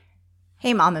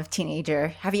Hey, mom of teenager,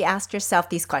 have you asked yourself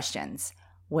these questions?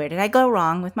 Where did I go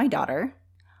wrong with my daughter?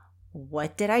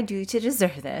 What did I do to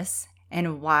deserve this?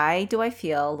 And why do I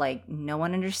feel like no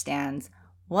one understands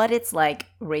what it's like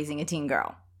raising a teen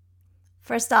girl?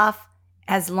 First off,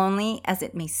 as lonely as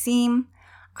it may seem,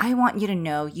 I want you to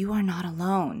know you are not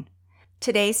alone.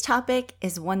 Today's topic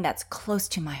is one that's close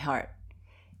to my heart: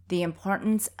 the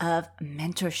importance of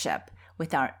mentorship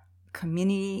with our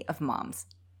community of moms.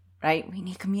 Right? We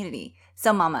need community.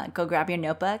 So mama, go grab your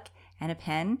notebook and a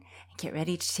pen and get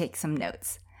ready to take some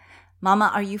notes. Mama,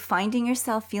 are you finding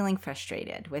yourself feeling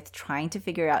frustrated with trying to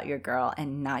figure out your girl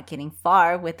and not getting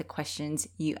far with the questions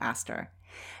you asked her?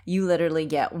 You literally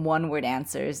get one-word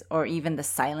answers or even the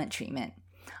silent treatment.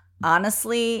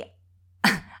 Honestly,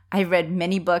 I've read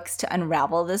many books to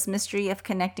unravel this mystery of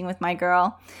connecting with my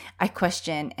girl. I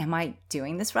question, am I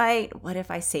doing this right? What if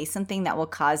I say something that will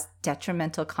cause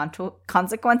detrimental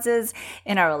consequences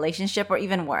in our relationship, or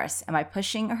even worse? Am I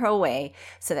pushing her away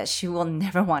so that she will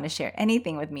never want to share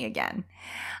anything with me again?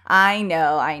 I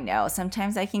know.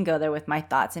 Sometimes I can go there with my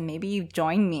thoughts, and maybe you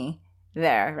join me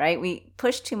there, right? We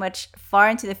push too much far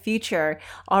into the future,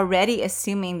 already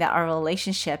assuming that our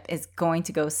relationship is going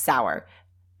to go sour,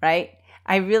 right?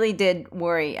 I really did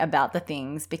worry about the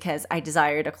things because I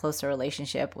desired a closer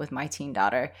relationship with my teen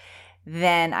daughter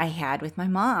than I had with my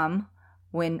mom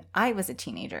when I was a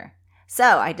teenager.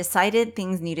 So I decided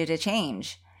things needed to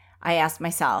change. I asked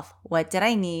myself, what did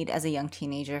I need as a young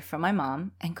teenager from my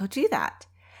mom, and go do that.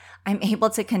 I'm able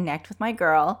to connect with my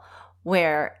girl,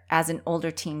 where as an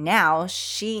older teen now,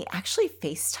 she actually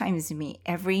FaceTimes me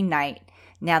every night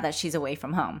now that she's away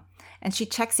from home. And she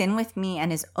checks in with me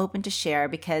and is open to share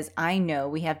because I know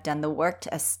we have done the work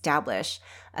to establish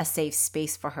a safe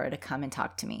space for her to come and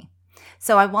talk to me.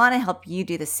 So I want to help you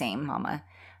do the same, mama.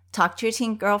 Talk to Your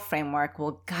Teen Girl framework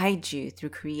will guide you through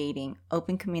creating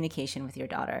open communication with your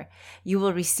daughter. You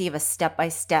will receive a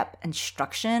step-by-step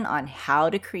instruction on how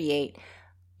to create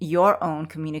your own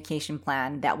communication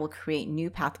plan that will create new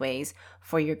pathways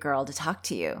for your girl to talk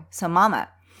to you. So mama,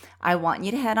 I want you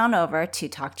to head on over to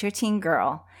Talk to Your Teen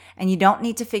Girl, and you don't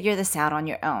need to figure this out on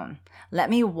your own. Let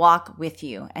me walk with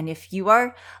you. And if you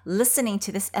are listening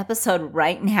to this episode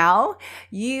right now,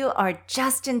 you are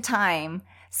just in time.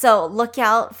 So look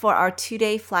out for our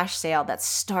 2-day flash sale that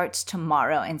starts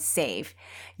tomorrow and save.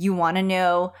 You want to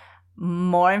know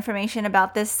more information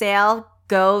about this sale?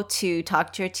 Go to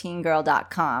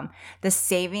talktoyourteengirl.com. The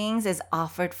savings is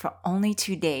offered for only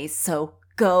 2 days, so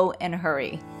go and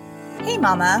hurry. Hey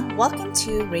mama, welcome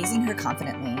to Raising Her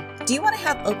Confidently. Do you want to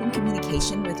have open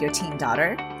communication with your teen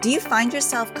daughter? Do you find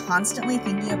yourself constantly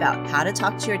thinking about how to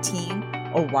talk to your teen,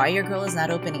 or why your girl is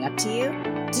not opening up to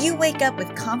you? Do you wake up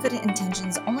with confident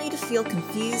intentions only to feel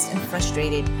confused and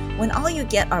frustrated when all you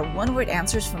get are one-word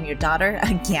answers from your daughter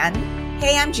again?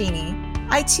 Hey, I'm Jeannie.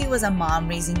 I too was a mom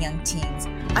raising young teens.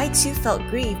 I too felt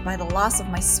grieved by the loss of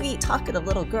my sweet, talkative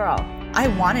little girl. I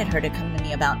wanted her to come to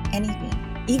me about anything,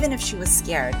 even if she was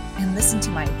scared, and listen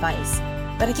to my advice.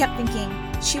 But I kept thinking,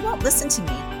 she won't listen to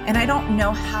me, and I don't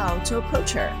know how to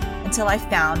approach her, until I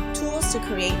found tools to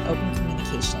create open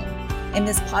communication. In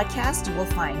this podcast, you will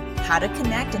find how to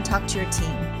connect and talk to your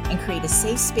teen and create a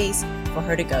safe space for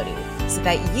her to go to, so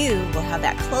that you will have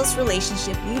that close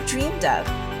relationship you dreamed of.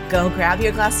 Go grab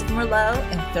your glass of Merlot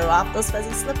and throw off those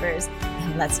fuzzy slippers,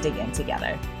 and let's dig in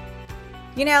together.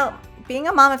 You know, being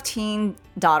a mom of teen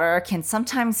daughter can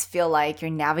sometimes feel like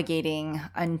you're navigating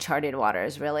uncharted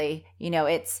waters, really. You know,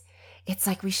 it's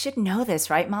like we should know this,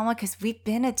 right, mama? Because we've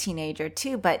been a teenager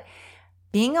too, but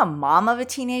being a mom of a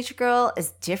teenage girl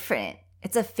is different.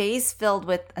 It's a phase filled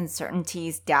with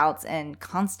uncertainties, doubts, and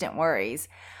constant worries.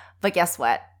 But guess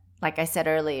what? Like I said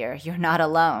earlier, you're not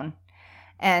alone.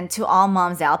 And to all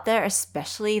moms out there,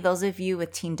 especially those of you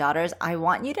with teen daughters, I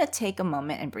want you to take a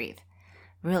moment and breathe.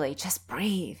 Really, just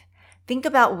breathe. Think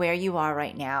about where you are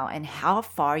right now and how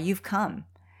far you've come.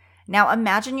 Now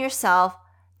imagine yourself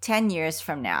 10 years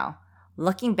from now,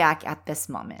 looking back at this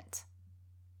moment.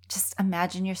 Just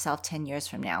imagine yourself 10 years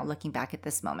from now, looking back at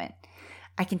this moment.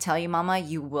 I can tell you, mama,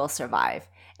 you will survive.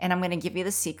 And I'm going to give you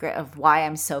the secret of why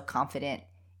I'm so confident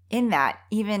in that,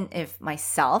 even if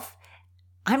myself,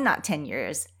 I'm not 10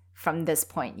 years from this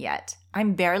point yet.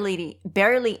 I'm barely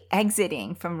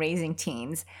exiting from raising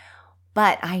teens.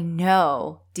 But I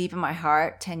know deep in my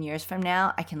heart, 10 years from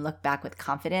now, I can look back with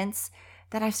confidence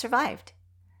that I've survived,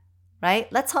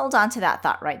 right? Let's hold on to that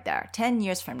thought right there. 10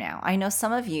 years from now. I know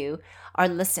some of you are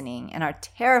listening and are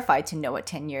terrified to know what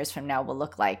 10 years from now will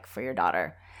look like for your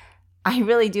daughter. I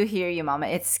really do hear you, mama.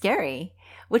 It's scary,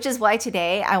 which is why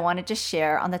today I wanted to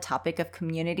share on the topic of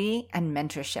community and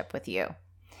mentorship with you.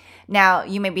 Now,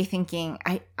 you may be thinking,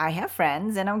 I have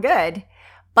friends and I'm good.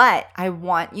 But I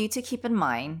want you to keep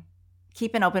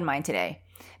an open mind today.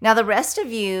 Now, the rest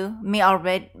of you may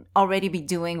already be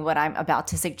doing what I'm about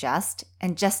to suggest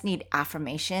and just need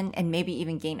affirmation and maybe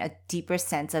even gain a deeper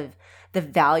sense of the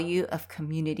value of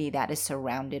community that is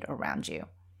surrounded around you.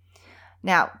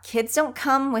 Now, kids don't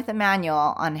come with a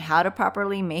manual on how to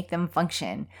properly make them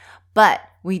function, but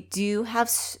we do have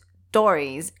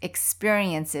stories,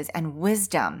 experiences, and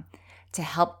wisdom to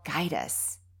help guide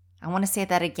us. I want to say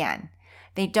that again.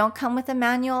 They don't come with a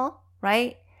manual,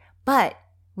 right? But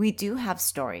we do have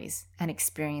stories and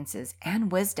experiences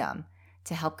and wisdom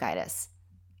to help guide us.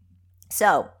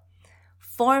 So,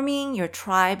 forming your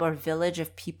tribe or village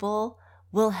of people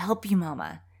will help you,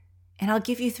 mama. And I'll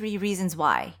give you 3 reasons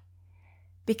why.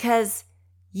 Because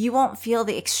you won't feel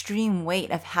the extreme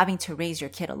weight of having to raise your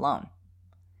kid alone.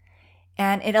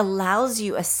 And it allows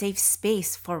you a safe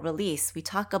space for release. We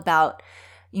talk about,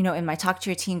 in my Talk to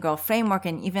Your Teen Girl framework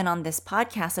and even on this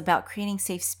podcast about creating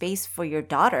safe space for your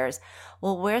daughters.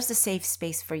 Well, where's the safe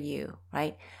space for you,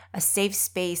 right? A safe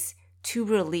space to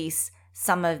release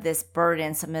some of this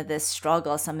burden, some of this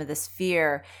struggle, some of this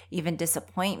fear, even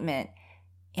disappointment,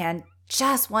 and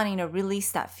just wanting to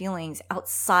release that feelings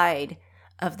outside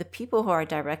of the people who are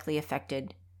directly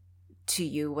affected to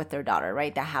you with their daughter,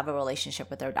 right? That have a relationship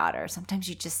with their daughter. Sometimes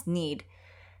you just need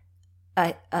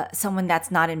someone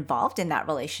that's not involved in that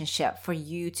relationship for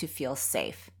you to feel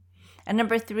safe. And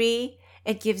number 3,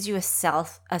 it gives you a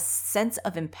sense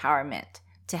of empowerment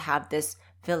to have this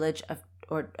village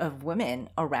of women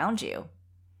around you,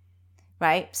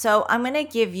 right? So I'm going to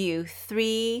give you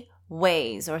 3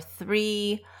 ways or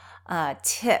 3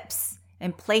 tips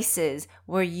and places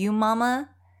where you, mama,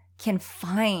 can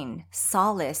find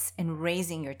solace in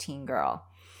raising your teen girl.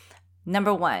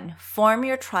 Number 1, form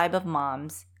your tribe of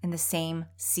moms in the same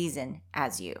season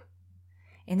as you.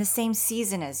 In the same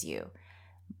season as you.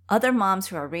 Other moms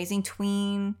who are raising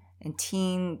tween and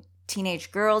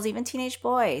teenage girls, even teenage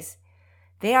boys,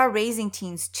 they are raising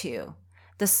teens too.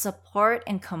 The support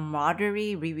and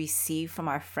camaraderie we receive from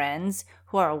our friends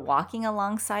who are walking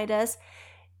alongside us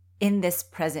in this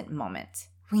present moment.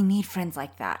 We need friends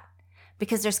like that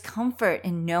because there's comfort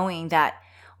in knowing that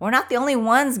we're not the only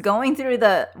ones going through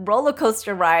the roller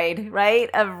coaster ride, right,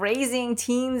 of raising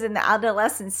teens in the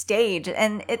adolescent stage.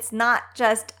 And it's not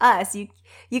just us.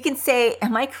 You can say,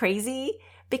 am I crazy?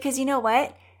 Because you know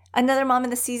what? Another mom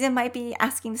in the season might be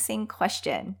asking the same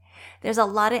question. There's a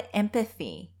lot of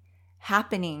empathy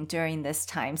happening during this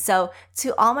time. So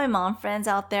to all my mom friends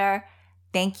out there,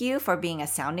 thank you for being a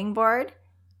sounding board,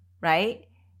 right?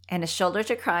 And a shoulder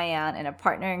to cry on and a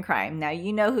partner in crime. Now,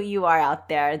 you know who you are out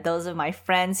there. Those are my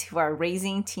friends who are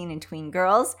raising teen and tween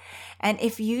girls. And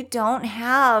if you don't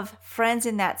have friends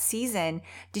in that season,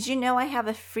 did you know I have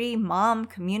a free mom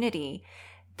community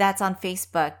that's on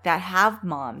Facebook that have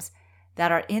moms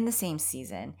that are in the same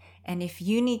season? And if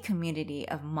you need community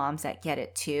of moms that get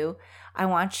it too, I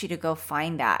want you to go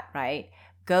find that, right?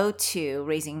 Go to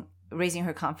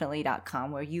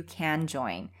raisingherconfidently.com where you can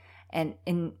join and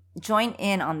join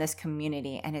in on this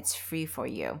community, and it's free for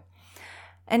you.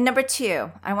 And number 2,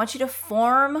 I want you to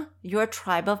form your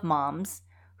tribe of moms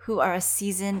who are a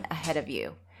season ahead of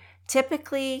you.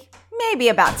 Typically, maybe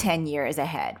about 10 years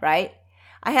ahead, right?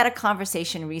 I had a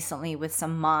conversation recently with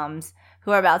some moms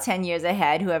who are about 10 years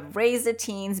ahead, who have raised the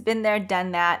teens, been there,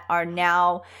 done that, are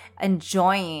now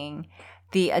enjoying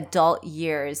the adult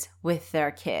years with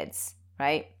their kids,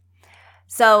 right?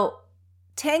 So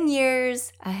 10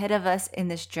 years ahead of us in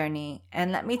this journey.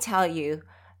 And let me tell you,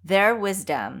 their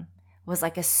wisdom was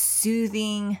like a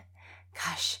soothing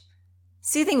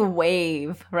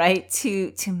wave, right?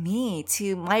 To me,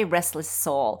 to my restless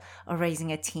soul of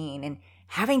raising a teen and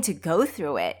having to go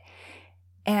through it.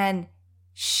 And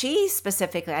she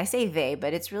specifically, I say they,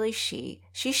 but it's really she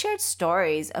shared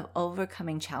stories of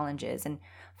overcoming challenges and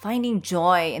finding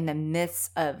joy in the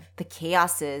midst of the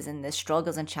chaoses and the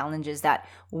struggles and challenges that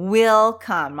will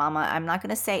come. Mama, I'm not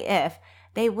going to say if,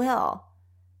 they will.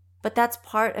 But that's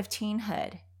part of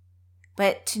teenhood.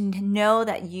 But to know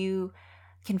that you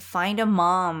can find a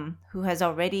mom who has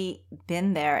already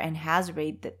been there and has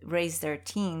raised their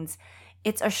teens,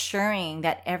 it's assuring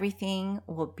that everything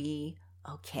will be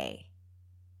okay,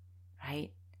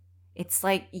 right? It's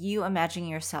like you imagining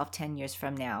yourself 10 years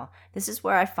from now. This is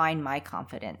where I find my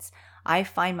confidence. I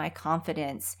find my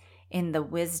confidence in the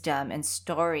wisdom and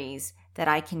stories that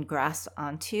I can grasp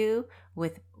onto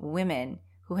with women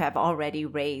who have already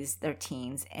raised their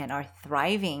teens and are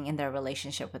thriving in their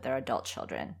relationship with their adult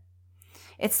children.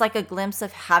 It's like a glimpse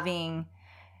of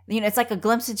it's like a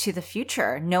glimpse into the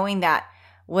future, knowing that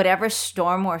whatever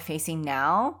storm we're facing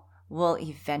now will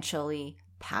eventually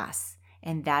pass.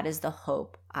 And that is the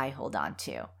hope I hold on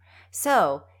to.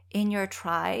 So in your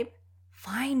tribe,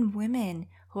 find women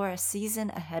who are a season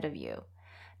ahead of you.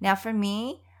 Now for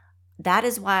me, that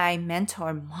is why I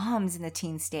mentor moms in the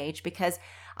teen stage, because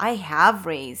I have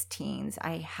raised teens.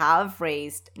 I have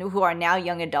raised who are now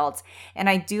young adults. And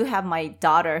I do have my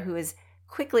daughter who is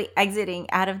quickly exiting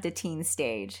out of the teen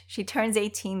stage. She turns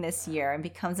 18 this year and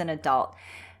becomes an adult.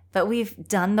 But we've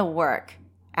done the work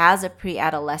as a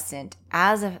pre-adolescent,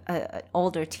 as an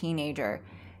older teenager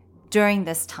during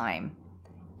this time.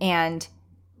 And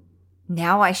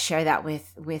now I share that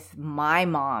with my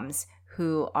moms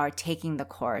who are taking the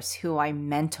course, who I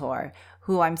mentor,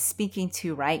 who I'm speaking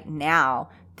to right now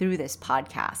through this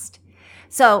podcast.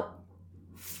 So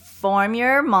form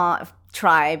your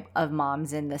tribe of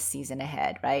moms in this season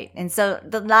ahead, right? And so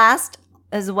the last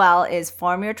as well is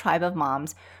form your tribe of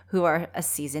moms who are a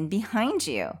season behind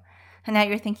you. And now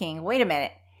you're thinking, wait a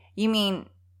minute, you mean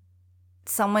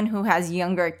someone who has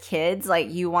younger kids? Like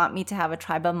you want me to have a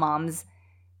tribe of moms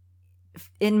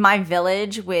in my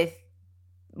village with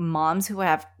moms who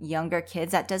have younger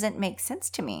kids? That doesn't make sense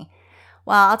to me.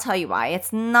 Well, I'll tell you why.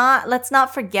 Let's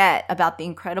not forget about the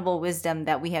incredible wisdom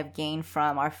that we have gained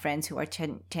from our friends who are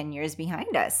 10 years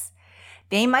behind us.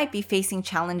 They might be facing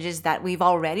challenges that we've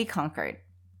already conquered,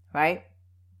 right?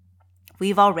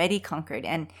 We've already conquered.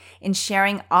 And in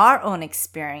sharing our own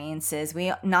experiences,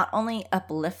 we not only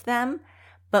uplift them,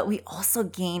 but we also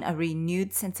gain a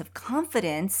renewed sense of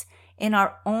confidence in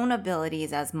our own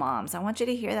abilities as moms. I want you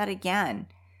to hear that again.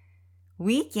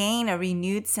 We gain a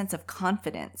renewed sense of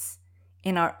confidence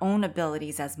in our own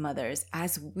abilities as mothers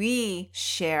as we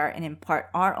share and impart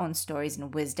our own stories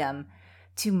and wisdom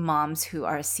to moms who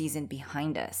are a season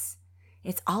behind us.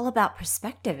 It's all about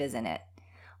perspective, isn't it?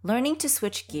 Learning to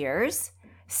switch gears,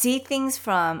 see things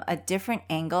from a different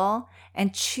angle,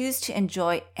 and choose to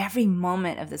enjoy every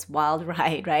moment of this wild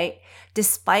ride, right?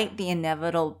 Despite the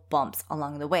inevitable bumps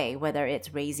along the way, whether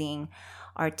it's raising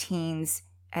our teens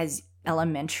as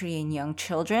elementary and young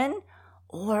children,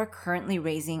 or currently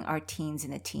raising our teens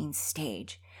in the teen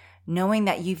stage. Knowing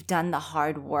that you've done the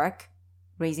hard work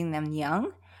raising them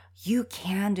young, you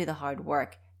can do the hard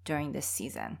work during this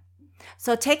season.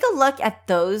 So take a look at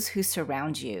those who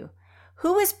surround you.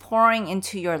 Who is pouring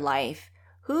into your life?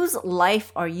 Whose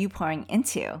life are you pouring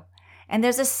into? And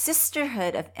there's a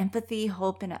sisterhood of empathy,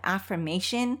 hope, and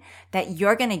affirmation that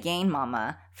you're going to gain,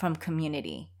 mama, from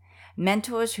community.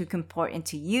 Mentors who can pour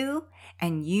into you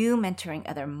and you mentoring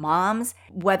other moms,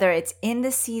 whether it's in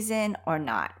the season or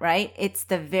not, right? It's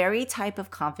the very type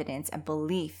of confidence and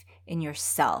belief in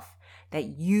yourself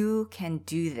that you can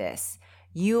do this.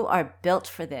 You are built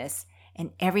for this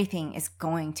and everything is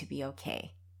going to be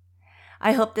okay.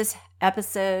 I hope this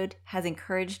episode has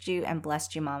encouraged you and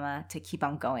blessed you, mama, to keep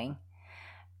on going.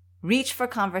 Reach for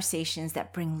conversations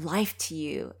that bring life to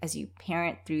you as you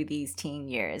parent through these teen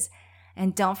years.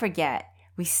 And don't forget,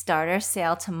 we start our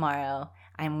sale tomorrow.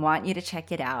 I want you to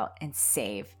check it out and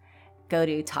save. Go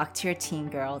to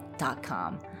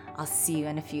talktoyourteengirl.com. I'll see you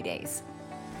in a few days.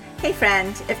 Hey friend,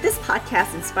 if this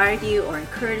podcast inspired you or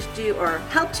encouraged you or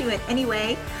helped you in any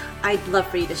way, I'd love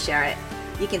for you to share it.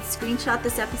 You can screenshot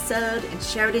this episode and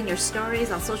share it in your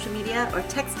stories on social media or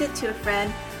text it to a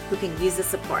friend who can use the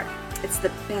support. It's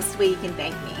the best way you can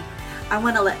thank me. I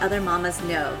want to let other mamas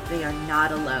know they are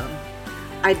not alone.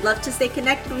 I'd love to stay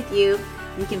connected with you.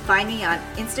 You can find me on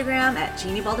Instagram at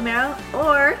Jeannie Baldomero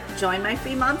or join my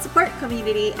free mom support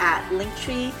community at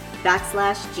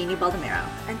Linktree/Jeannie Baldomero.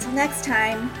 Until next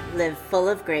time, live full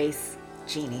of grace,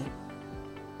 Jeannie.